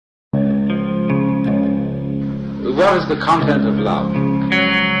What is the content of love?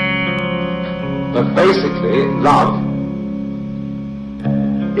 But basically, love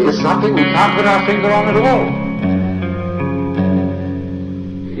is something we can't put our finger on at all.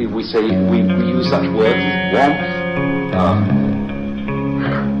 We say, we use such words as warmth,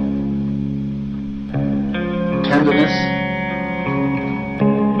 tenderness,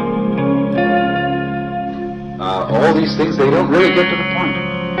 all these things, they don't really get to the point.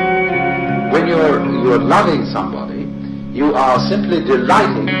 When you're loving somebody, you are simply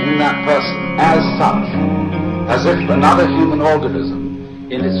delighting in that person as such, as if another human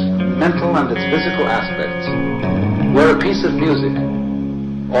organism, in its mental and its physical aspects, were a piece of music,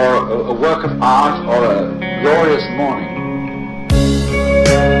 or a work of art, or a glorious morning.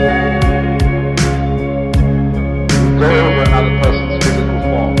 You go over another person's physical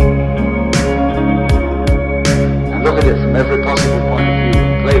form and look at it from every possible point of view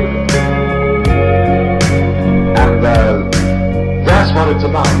and play with it. And that's what it's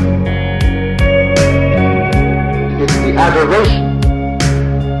about. It's the adoration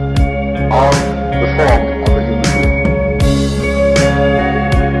of the form of a human being.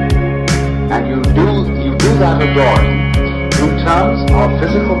 And you do that adoring in terms of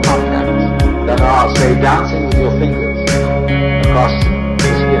physical contacts that are, say, dancing with your fingers across the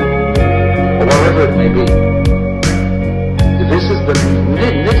skin, or whatever it may be. This is the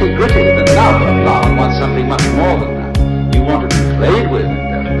nitty-gritty, the nub of love. You want something much more than that. You want to be played with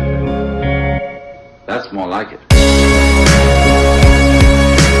indefinitely. That's more like it.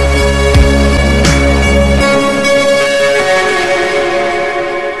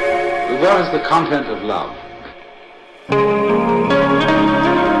 What is the content of love?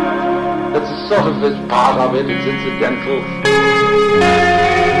 It's a sort of, it's part of it, it's incidental.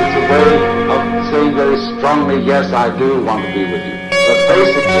 It's a way of saying very strongly, yes, I do want to be with you. But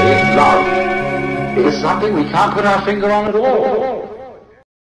basically, love is something we can't put our finger on at all.